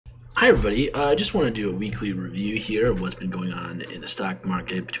Hi, everybody. I just want to do a weekly review here of what's been going on in the stock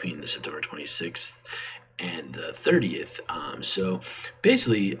market between the September 26th and the 30th. So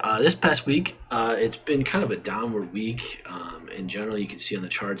basically, this past week, it's been kind of a downward week. In general, you can see on the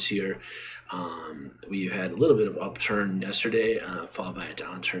charts here, we had a little bit of upturn yesterday, followed by a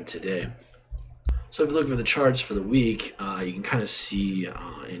downturn today. So if you look for the charts for the week, you can kind of see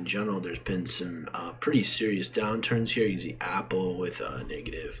in general there's been some pretty serious downturns here. You can see Apple with a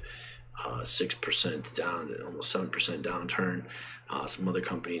negative 6% down, almost 7% downturn. Some other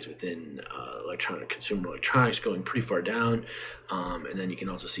companies within consumer electronics going pretty far down. And then you can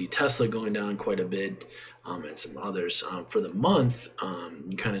also see Tesla going down quite a bit, and some others. For the month,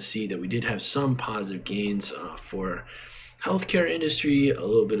 you kind of see that we did have some positive gains for healthcare industry, a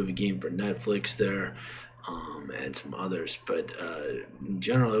little bit of a gain for Netflix there, and some others. But in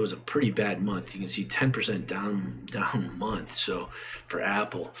general, it was a pretty bad month. You can see 10% down month. So for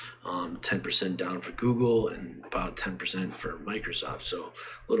Apple, 10% down for Google, and about 10% for Microsoft. So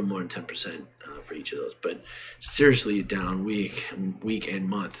a little more than 10% for each of those. But seriously, a down week and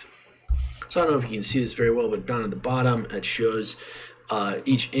month. So I don't know if you can see this very well, but down at the bottom, it shows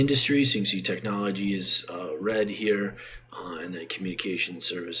each industry. So you can see technology is red here, and then communication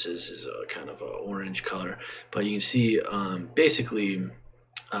services is kind of an orange color. But you can see basically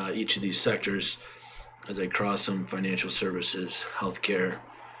each of these sectors as I cross them: financial services, healthcare,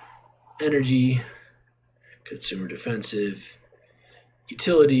 energy, consumer defensive,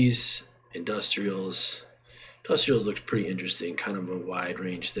 utilities, industrials. Industrials looks pretty interesting, kind of a wide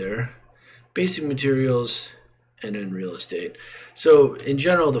range there. Basic materials, and then real estate. So in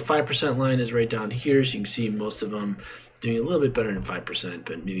general, the 5% line is right down here. So you can see most of them doing a little bit better than 5%,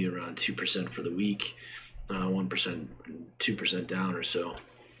 but maybe around 2% for the week, 1%, 2% down or so.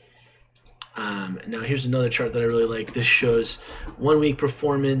 Now here's another chart that I really like. This shows 1 week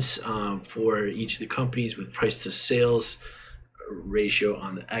performance for each of the companies with price to sales ratio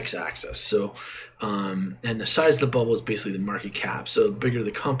on the x-axis. So and the size of the bubble is basically the market cap. So the bigger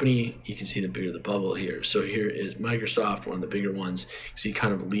the company, you can see the bigger the bubble here. So here is Microsoft, one of the bigger ones. You see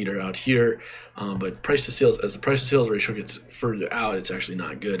kind of a leader out here, but price to sales, as the price to sales ratio gets further out, it's actually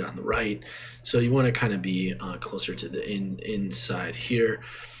not good on the right. So you want to kind of be closer to the inside here.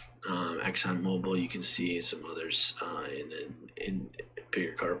 ExxonMobil, you can see some others in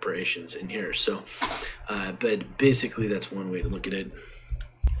bigger corporations in here. So but basically that's one way to look at it.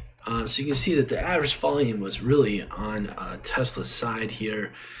 So you can see that the average volume was really on Tesla's side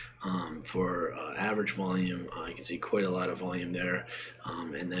here. For average volume, you can see quite a lot of volume there.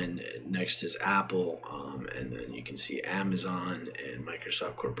 And then next is Apple, and then you can see Amazon and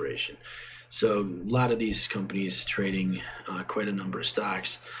Microsoft Corporation. So a lot of these companies trading quite a number of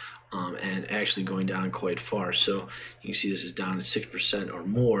stocks, and actually going down quite far. So you can see this is down to 6% or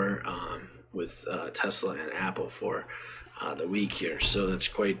more with Tesla and Apple for the week here. So that's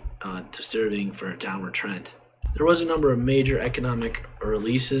quite disturbing for a downward trend. There was a number of major economic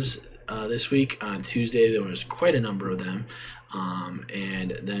releases this week. On Tuesday, there was quite a number of them.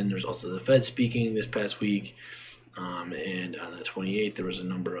 And then there's also the Fed speaking this past week. And on the 28th, there was a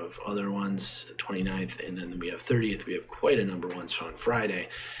number of other ones, 29th, and then we have 30th. We have quite a number of ones on Friday,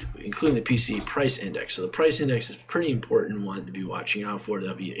 including the PCE price index. So the price index is a pretty important one to be watching out for.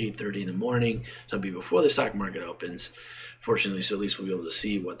 That'll be at 8:30 in the morning. So that'll be before the stock market opens, fortunately, so at least we'll be able to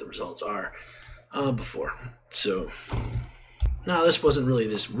see what the results are before. So now this wasn't really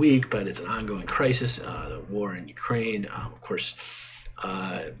this week, but it's an ongoing crisis, the war in Ukraine. Of course,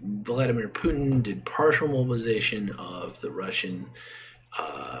 Vladimir Putin did partial mobilization of the Russian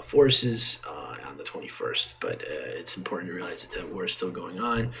forces on the 21st, but it's important to realize that that war is still going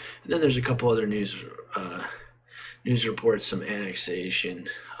on. And then there's a couple other news reports, some annexation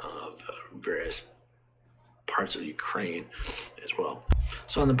of various parts of Ukraine as well.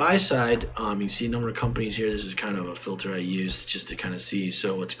 So on the buy side, you see a number of companies here. This is kind of a filter I use just to kind of see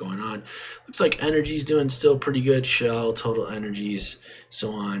what's going on. Looks like energy's doing still pretty good. Shell, Total Energies,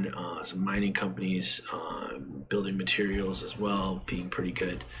 so on. Some mining companies, building materials as well, being pretty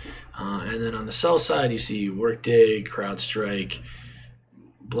good. And then on the sell side, you see Workday, CrowdStrike,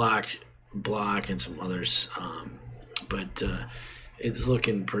 Block, and some others. But it's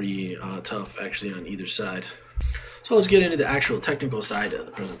looking pretty tough actually on either side. So let's get into the actual technical side of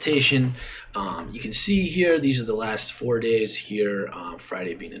the presentation. You can see here, these are the last 4 days here,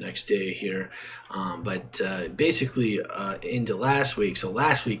 Friday being the next day here. But basically into last week, so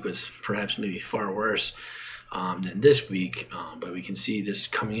last week was perhaps maybe far worse than this week. But we can see this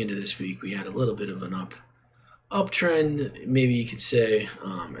coming into this week, we had a little bit of an uptrend, maybe you could say,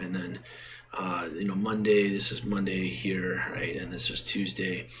 and then Monday, this is Monday here, right, and this was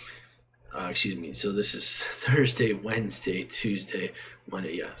Tuesday. excuse me. So this is Thursday, Wednesday, Tuesday,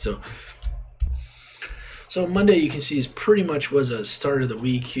 Monday. Yeah. So Monday you can see is pretty much was a start of the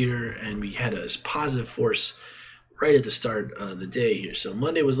week here, and we had a positive force right at the start of the day here. So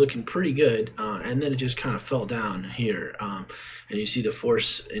Monday was looking pretty good, and then it just kind of fell down here. And you see the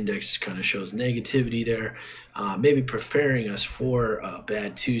force index kind of shows negativity there, maybe preparing us for a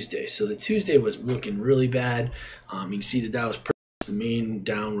bad Tuesday. So the Tuesday was looking really bad. You can see that was the main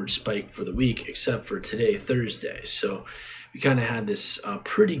downward spike for the week, except for today, Thursday. So we kind of had this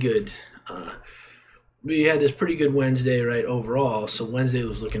pretty good Wednesday, right, overall. So Wednesday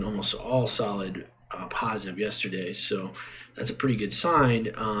was looking almost all solid positive yesterday, so that's a pretty good sign.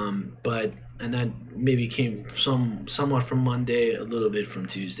 And that maybe came somewhat from Monday, a little bit from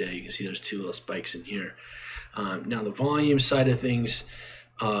Tuesday. You can see there's two little spikes in here. Now the volume side of things,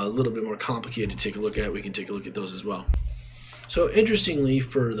 a little bit more complicated to take a look at. We can take a look at those as well. So interestingly,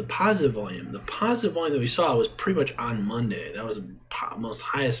 for the positive volume that we saw was pretty much on Monday. That was the most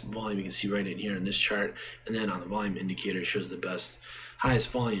highest volume you can see right in here in this chart, and then on the volume indicator it shows the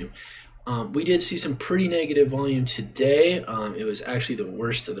highest volume. We did see some pretty negative volume today. It was actually the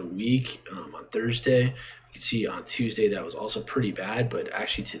worst of the week on Thursday. You can see on Tuesday that was also pretty bad, but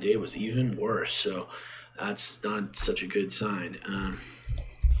actually today was even worse. So that's not such a good sign.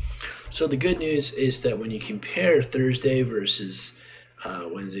 So the good news is that when you compare Thursday versus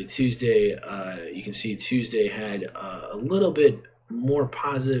Wednesday, Tuesday, you can see Tuesday had a little bit more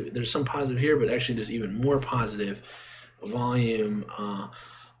positive. There's some positive here, but actually there's even more positive volume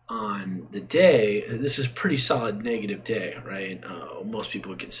on the day. This is a pretty solid negative day, right? Most people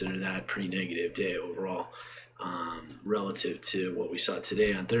would consider that pretty negative day overall, relative to what we saw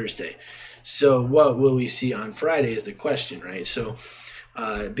today on Thursday. So what will we see on Friday is the question, right? So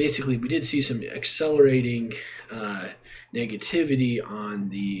basically we did see some accelerating negativity on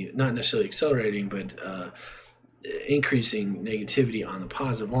the, not necessarily accelerating, but increasing negativity on the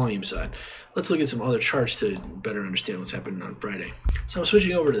positive volume side. Let's look at some other charts to better understand what's happening on Friday. So I'm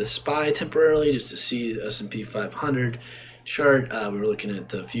switching over to the SPY temporarily just to see the S&P 500 chart. We were looking at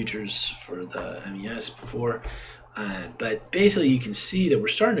the futures for the MES before. But basically you can see that we're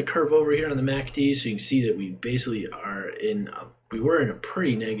starting to curve over here on the MACD. So you can see that we basically we were in a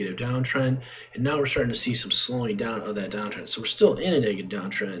pretty negative downtrend, and now we're starting to see some slowing down of that downtrend. So we're still in a negative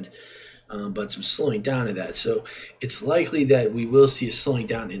downtrend, but some slowing down of that. So it's likely that we will see a slowing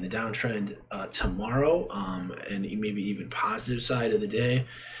down in the downtrend tomorrow, and maybe even positive side of the day.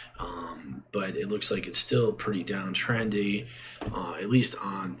 But it looks like it's still pretty downtrendy, at least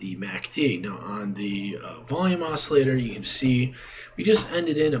on the MACD. Now on the volume oscillator, you can see we just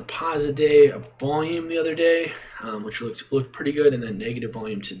ended in a positive day of volume the other day, which looked pretty good, and then negative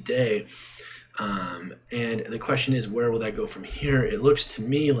volume today. And the question is, where will that go from here? It looks to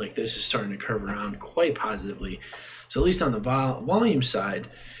me like this is starting to curve around quite positively. So at least on the volume side,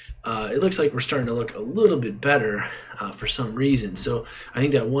 it looks like we're starting to look a little bit better for some reason. So I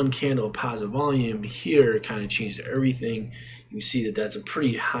think that one candle of positive volume here kind of changed everything. You can see that that's a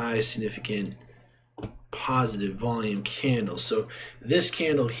pretty high, significant positive volume candle. So this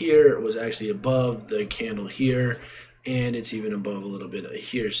candle here was actually above the candle here, and it's even above a little bit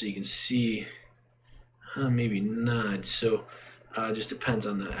here. So you can see, maybe not. So it just depends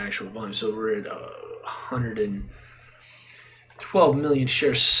on the actual volume. So we're at 112 million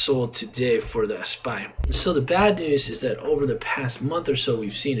shares sold today for the SPY. So the bad news is that over the past month or so,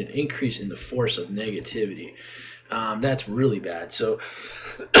 we've seen an increase in the force of negativity. That's really bad. So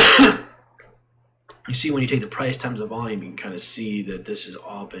you see when you take the price times the volume, you can kind of see that this has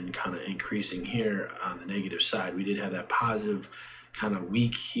all been kind of increasing here on the negative side. We did have that positive kind of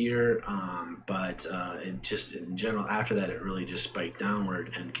week here, but it just in general after that it really just spiked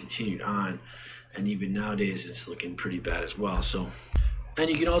downward and continued on, and even nowadays it's looking pretty bad as well. So, and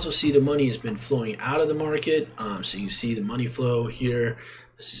you can also see the money has been flowing out of the market, so you can see the money flow here.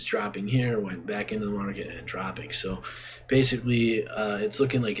 This is dropping here, went back into the market and dropping. So basically it's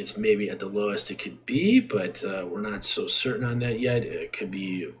looking like it's maybe at the lowest it could be, but we're not so certain on that yet. It could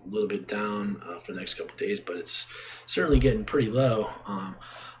be a little bit down for the next couple of days, but it's certainly getting pretty low on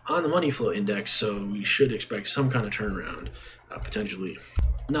the money flow index. So we should expect some kind of turnaround potentially.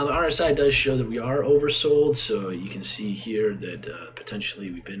 Now the RSI does show that we are oversold, so you can see here that potentially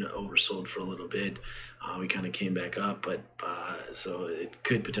we've been oversold for a little bit. We kind of came back up, but so it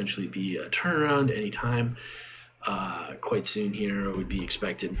could potentially be a turnaround anytime quite soon here would be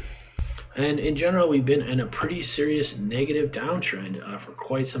expected. And in general, we've been in a pretty serious negative downtrend for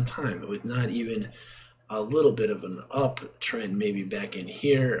quite some time, with not even a little bit of an uptrend maybe back in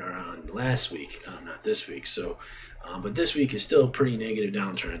here around last week, not this week. So, but this week is still a pretty negative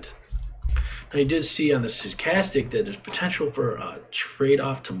downtrend. Now you did see on the stochastic that there's potential for a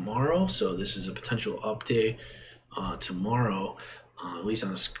trade-off tomorrow, so this is a potential up day tomorrow, at least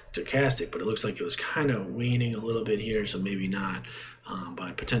on the stochastic, but it looks like it was kind of waning a little bit here, so maybe not,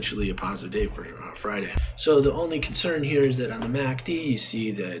 but potentially a positive day for Friday. So the only concern here is that on the MACD, you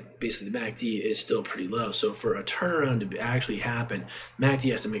see that basically the MACD is still pretty low. So for a turnaround to actually happen,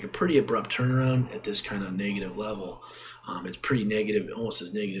 MACD has to make a pretty abrupt turnaround at this kind of negative level. It's pretty negative, almost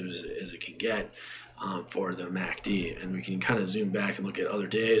as negative as it can get for the MACD. And we can kind of zoom back and look at other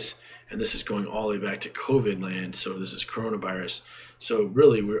days. And this is going all the way back to COVID land. So this is coronavirus. So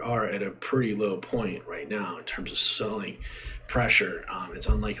really we are at a pretty low point right now in terms of selling pressure. It's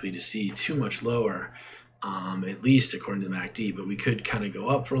unlikely to see too much lower, at least according to the MACD. But we could kind of go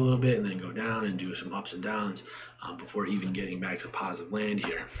up for a little bit and then go down and do some ups and downs before even getting back to positive land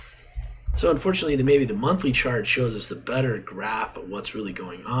here. So unfortunately, maybe the monthly chart shows us the better graph of what's really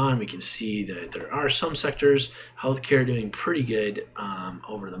going on. We can see that there are some sectors, healthcare doing pretty good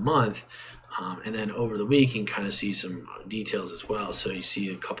over the month, and then over the week you can kind of see some details as well. So you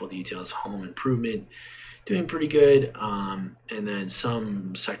see a couple details, home improvement doing pretty good, and then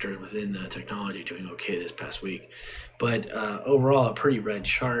some sectors within the technology doing okay this past week. But overall, a pretty red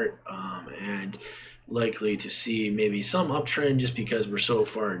chart, and likely to see maybe some uptrend just because we're so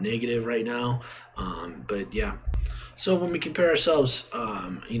far negative right now. But yeah, so when we compare ourselves,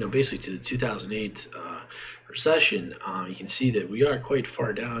 basically to the 2008 recession, you can see that we are quite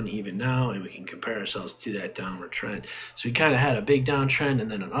far down even now, and we can compare ourselves to that downward trend. So we kind of had a big downtrend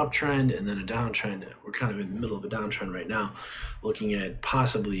and then an uptrend and then a downtrend. We're kind of in the middle of a downtrend right now, looking at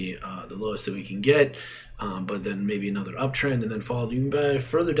possibly the lowest that we can get, but then maybe another uptrend and then followed even by a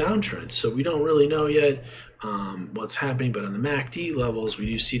further downtrend. So we don't really know yet what's happening, but on the MACD levels, we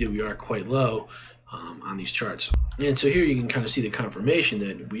do see that we are quite low on these charts. And so here you can kind of see the confirmation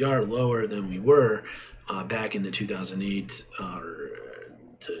that we are lower than we were back in the 2008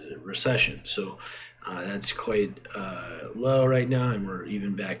 recession. So that's quite low right now, and we're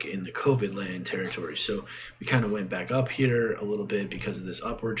even back in the COVID land territory. So we kind of went back up here a little bit because of this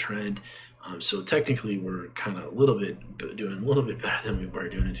upward trend. So technically we're kind of doing a little bit better than we were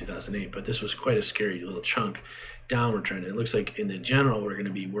doing in 2008, but this was quite a scary little chunk downward trend. It looks like in the general we're going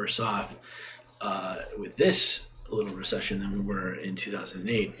to be worse off with this little recession than we were in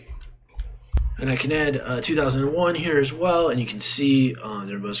 2008. And I can add 2001 here as well, and you can see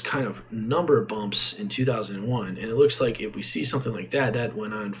there was kind of number bumps in 2001, and it looks like if we see something like that, that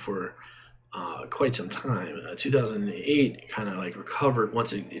went on for quite some time. 2008 kind of like recovered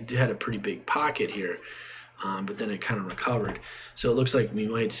once it had a pretty big pocket here, but then it kind of recovered. So it looks like we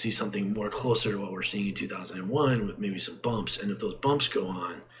might see something more closer to what we're seeing in 2001 with maybe some bumps, and if those bumps go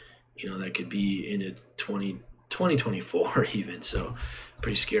on, that could be into 2024 even, so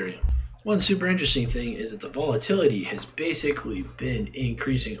pretty scary. One super interesting thing is that the volatility has basically been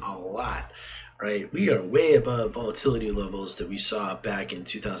increasing a lot, right? We are way above volatility levels that we saw back in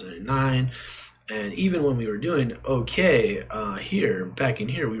 2009. And even when we were doing okay back in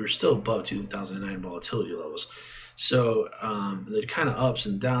here, we were still above 2009 volatility levels. So the kind of ups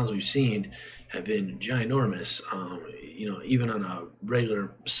and downs we've seen have been ginormous. Even on a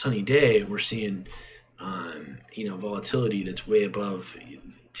regular sunny day, we're seeing, volatility that's way above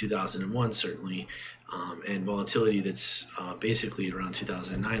 2001 certainly, and volatility that's basically around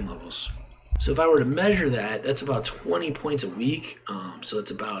 2009 levels. So if I were to measure that, that's about 20 points a week. So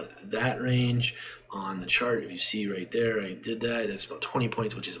it's about that range on the chart. If you see right there, I did that. That's about 20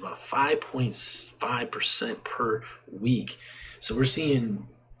 points, which is about 5.5% per week. So we're seeing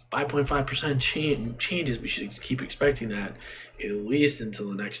 5.5% changes. We should keep expecting that at least until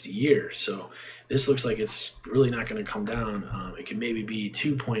the next year. So this looks like it's really not going to come down. It could maybe be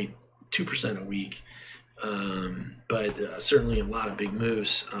 2.2% a week, but certainly a lot of big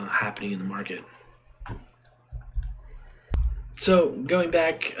moves happening in the market. So going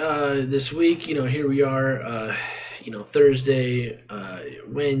back this week, here we are, Thursday,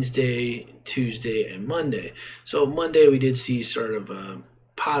 Wednesday, Tuesday, and Monday. So Monday we did see sort of a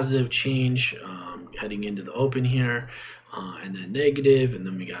positive change heading into the open here, and then negative, and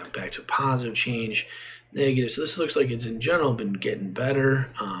then we got back to positive change, negative. So this looks like it's in general been getting better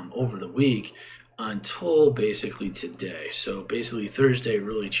over the week until basically today. So basically Thursday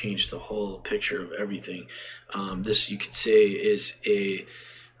really changed the whole picture of everything. This you could say is a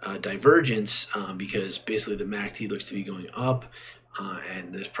divergence because basically the MACD looks to be going up,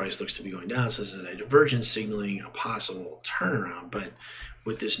 and this price looks to be going down. So this is a divergence signaling a possible turnaround. But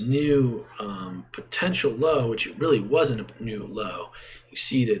with this new potential low, which it really wasn't a new low, you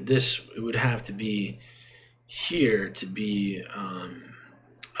see that it would have to be here to be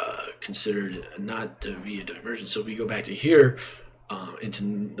considered not to be a divergence. So if we go back to here,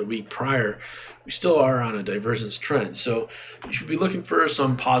 into the week prior, we still are on a divergence trend. So you should be looking for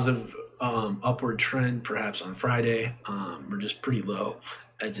some positive upward trend, perhaps on Friday. We're just pretty low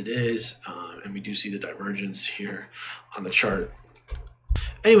as it is, and we do see the divergence here on the chart.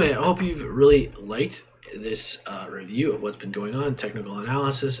 Anyway, I hope you've really liked this review of what's been going on, technical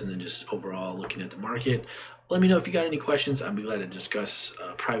analysis, and then just overall looking at the market. Let me know if you got any questions. I'd be glad to discuss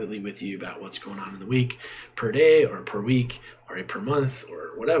privately with you about what's going on in the week, per day or per week or per month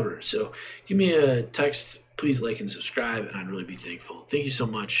or whatever. So give me a text. Please like and subscribe, and I'd really be thankful. Thank you so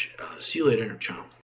much. See you later. Ciao.